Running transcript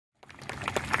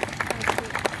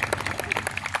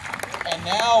And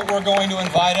now we're going to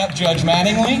invite up Judge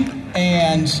Mattingly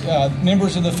and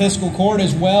members of the fiscal court,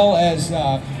 as well as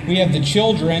we have the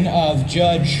children of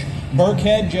Judge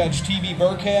Burkhead, Judge T.B.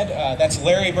 Burkhead. That's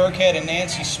Larry Burkhead and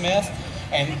Nancy Smith.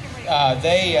 And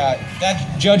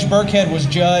that Judge Burkhead was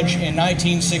judge in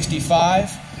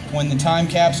 1965 when the time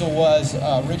capsule was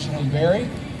originally buried.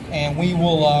 And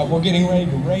we're getting ready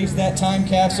to raise that time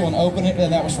capsule and open it,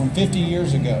 and that was from 50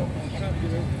 years ago.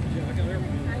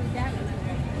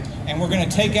 And we're going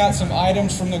to take out some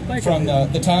items from the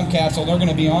time capsule. They're going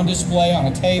to be on display on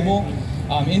a table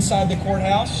inside the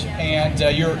courthouse, and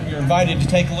you're invited to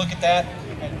take a look at that.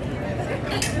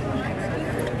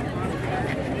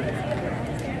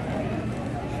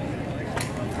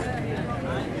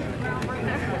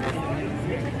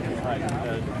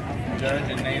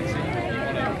 Judge and Nancy,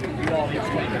 you all each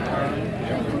take a turn.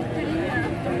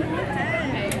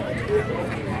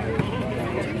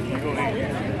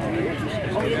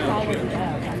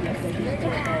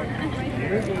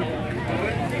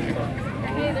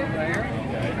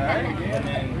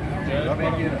 And then Judge,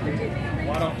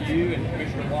 why don't you and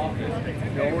Commissioner Walker take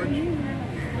George?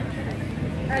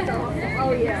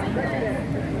 Oh yeah.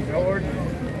 George,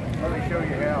 let me show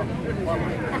you how.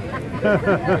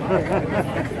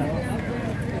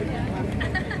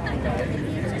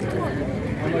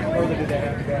 How much further did that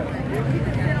have to go?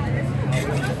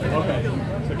 Okay,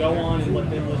 so go on and let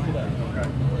them lift it up. Okay.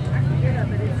 I can get up,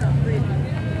 but it's not big.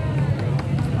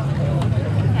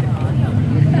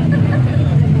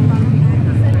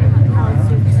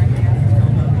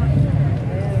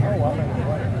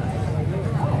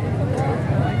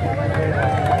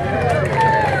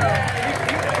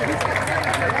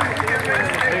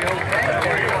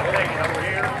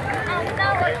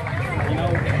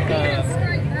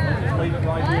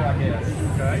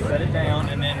 Set it down,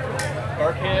 and then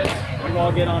Burkhead, you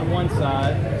all get on one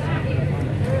side.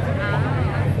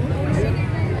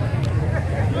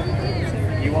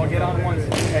 You all get on one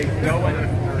side. Okay, go in.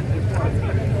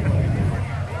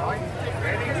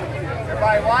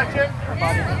 Everybody watching?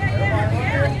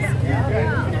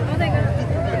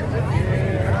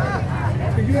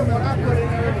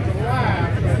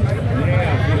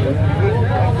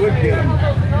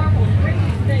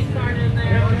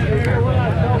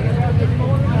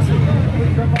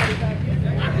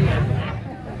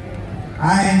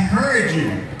 I encourage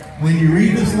you, when you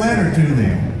read this letter to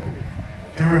them,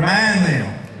 to remind them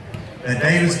that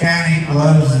Daviess County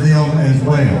loves them as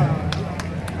well.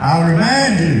 I'll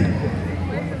remind you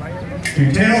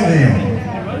to tell them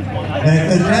that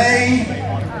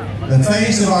the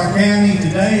face of our county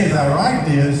today, as I write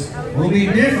this, will be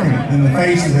different than the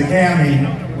face of the county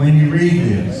when you read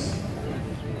this.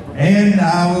 And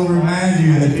I will remind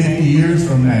you that 50 years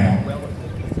from now,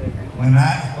 when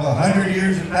 100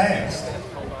 years have passed,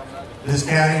 this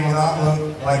county will not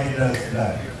look like it does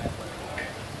today.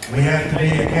 We have to be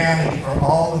a county for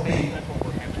all the people.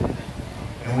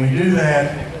 And we do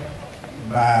that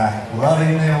by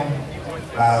loving them,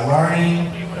 by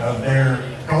learning of their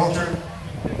culture,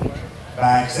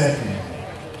 by accepting it.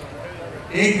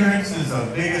 Ignorance is the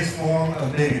biggest form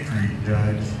of bigotry,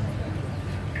 Judge.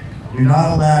 Do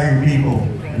not allow your people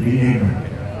to be ignorant.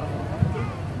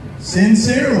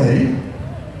 Sincerely,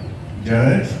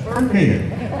 Judge Burkhead.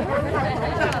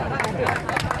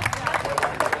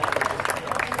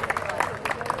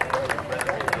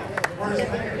 Where's the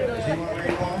mayor? Does he want to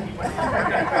read one?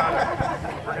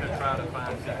 We're going to try to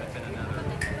find that in another.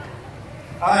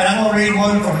 All right, I'm going to read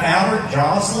one from Albert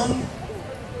Jocelyn.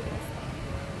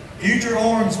 Future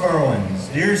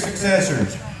Owensboroans, dear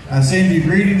successors, I send you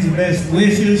greetings and best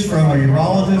wishes from a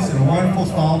urologist in a wonderful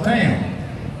small town.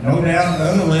 No doubt the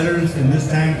other letters in this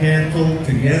time capsule,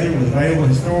 together with available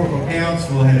historical accounts,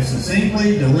 will have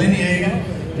succinctly delineated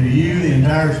to you the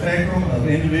entire spectrum of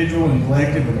individual and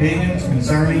collective opinions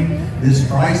concerning this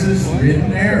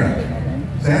crisis-ridden era.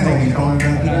 Sounds like he's calling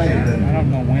about today, doesn't it? I don't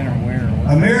know when or where.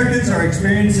 Americans are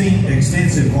experiencing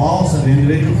extensive loss of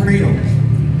individual freedoms.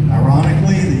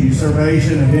 Ironically, the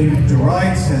usurpation of individual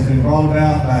rights has been brought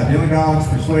about by demagogues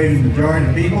persuading the majority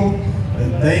of people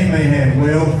that they may have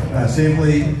wealth by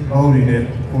simply voting it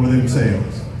for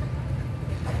themselves.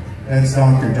 That's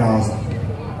Dr. Johnson.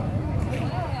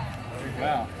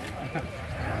 Wow.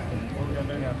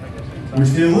 We're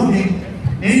still looking.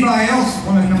 Anybody else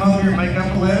want to come over here and make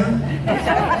up a letter?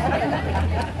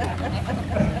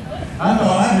 I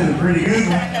thought I did a pretty good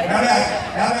one.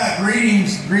 How about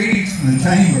greetings from the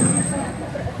chamber?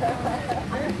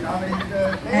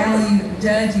 Al,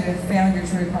 Judge, you have found your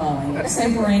true calling.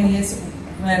 Extemporaneous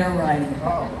letter writing.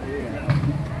 Oh,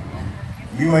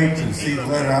 yeah. You wait to see the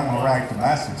letter I'm going to write to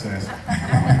my successor.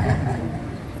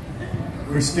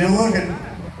 We're still looking.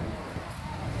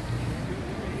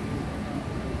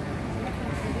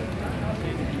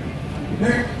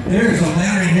 There's a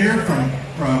letter here from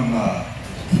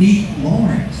Keith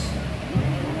Lawrence.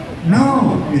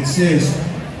 No, it says,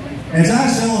 as I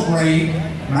celebrate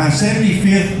my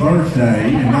 75th birthday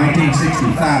in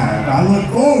 1965, I look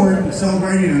forward to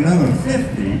celebrating another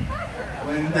 50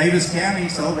 when Daviess County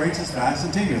celebrates its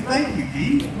bicentennial. Thank you,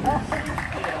 Keith.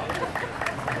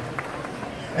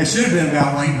 It should have been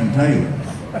about Lakeman Taylor.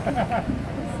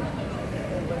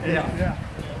 Yeah.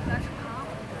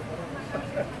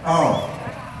 Oh,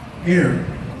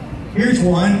 here's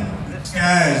one. This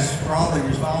guy is probably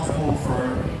responsible for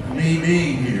me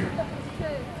being here.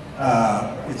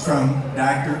 It's from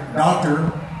Dr.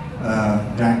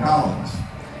 Jack Collins.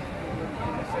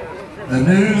 The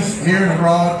news here and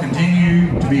abroad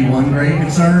continue to be one great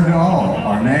concern to all.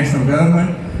 Our national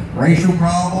government, racial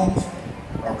problems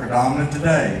are predominant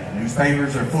today.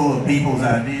 Newspapers are full of people's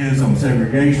ideas on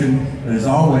segregation, but as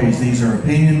always, these are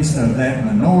opinions of that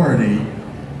minority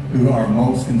who are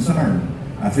most concerned.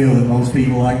 I feel that most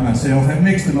people like myself have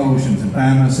mixed emotions and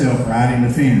find myself riding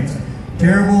the fence.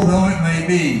 Terrible though it may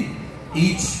be,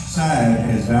 each side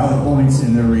has valid points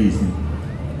in their reasoning.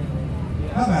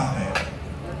 How about that?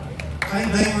 Same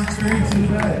thing we're experiencing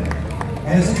today.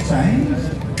 Has it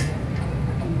changed?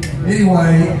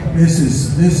 Anyway, this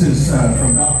is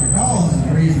from Dr. Collins, and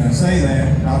the reason I say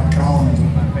that, Dr. Collins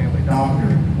was my family doctor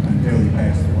until he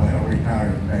passed away, or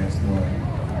retired and passed away.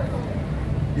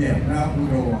 Yeah, now we'll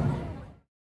go on.